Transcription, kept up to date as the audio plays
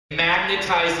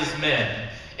magnetizes men.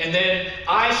 And then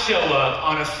I show up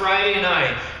on a Friday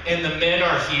night and the men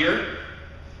are here.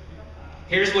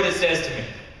 Here's what it says to me.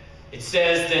 It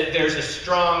says that there's a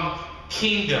strong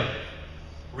kingdom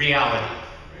reality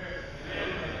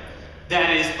that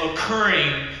is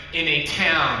occurring in a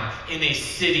town, in a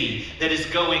city, that is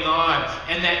going on,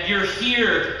 and that you're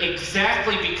here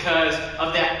exactly because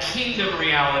of that kingdom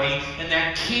reality and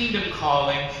that kingdom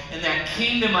calling and that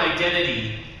kingdom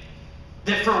identity.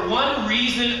 That for one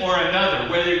reason or another,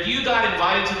 whether you got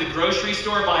invited to the grocery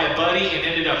store by a buddy and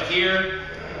ended up here,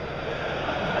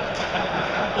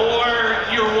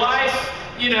 or your wife,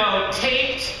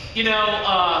 taped,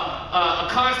 a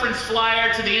conference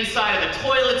flyer to the inside of the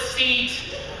toilet seat.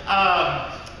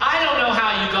 I don't know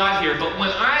how you got here, but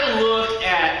when I look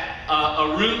at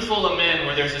a room full of men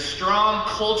where there's a strong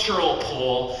cultural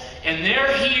pull, and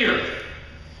they're here,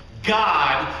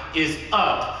 God is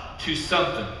up to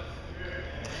something.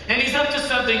 And He's up to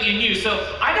something in you.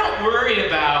 So I don't worry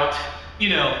about,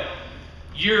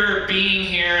 your being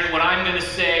here and what I'm going to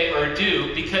say or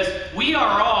do, because we've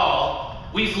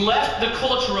left the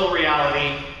cultural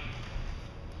reality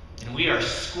and we are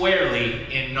squarely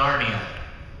in Narnia.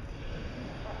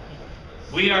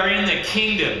 We are in the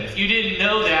kingdom. If you didn't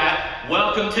know that,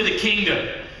 welcome to the kingdom.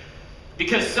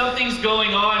 Because something's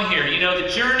going on here. The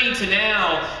journey to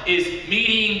now is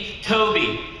meeting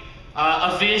Toby,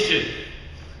 a vision.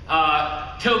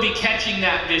 Toby catching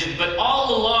that vision. But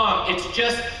all along, it's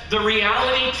just the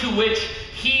reality to which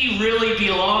he really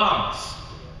belongs.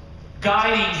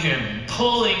 Guiding him,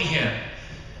 pulling him.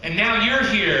 And now you're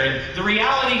here, and the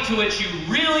reality to which you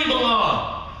really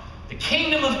belong, the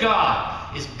kingdom of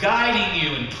God, is guiding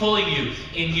you and pulling you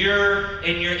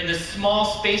in the small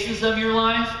spaces of your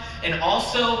life, and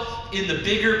also in the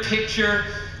bigger picture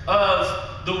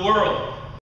of the world.